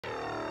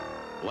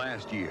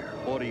Last year,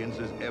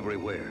 audiences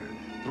everywhere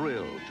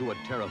thrilled to a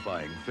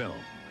terrifying film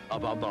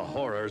about the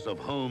horrors of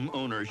home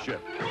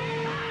ownership.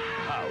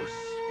 House.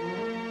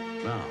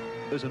 Now,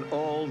 there's an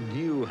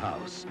all-new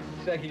House.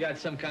 Looks like you got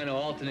some kind of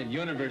alternate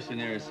universe in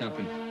there or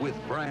something. With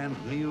brand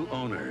new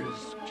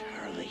owners.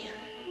 Charlie.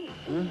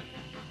 Huh?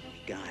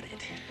 Got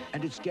it.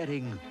 And it's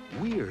getting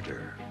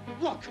weirder.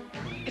 Look!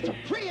 It's a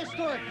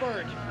prehistoric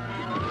bird! I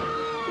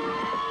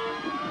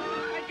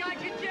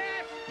got you,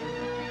 Jeff!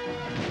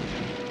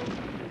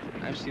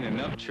 I've seen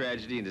enough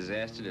tragedy and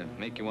disaster to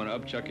make you want to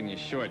upchuck in your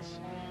shorts.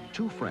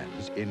 Two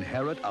friends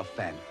inherit a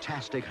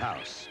fantastic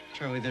house.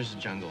 Charlie, there's a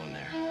jungle in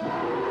there.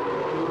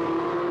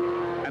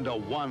 And a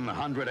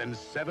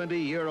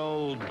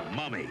 170-year-old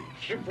mummy.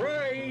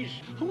 Surprise!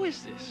 Who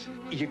is this?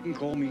 You can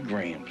call me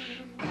Gramps.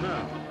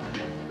 Now,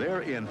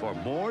 they're in for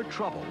more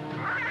trouble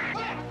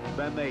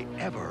than they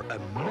ever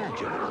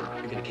imagined.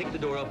 You're gonna kick the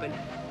door open,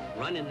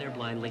 run in there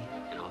blindly,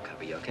 and I'll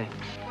cover you, okay?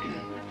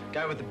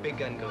 Guy with the big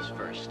gun goes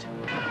first.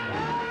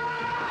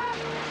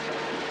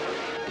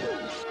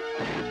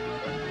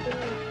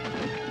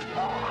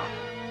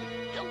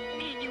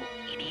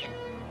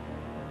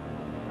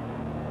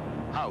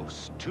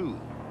 House 2,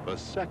 the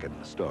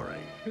second story.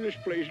 This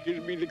place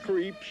gives me the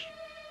creeps.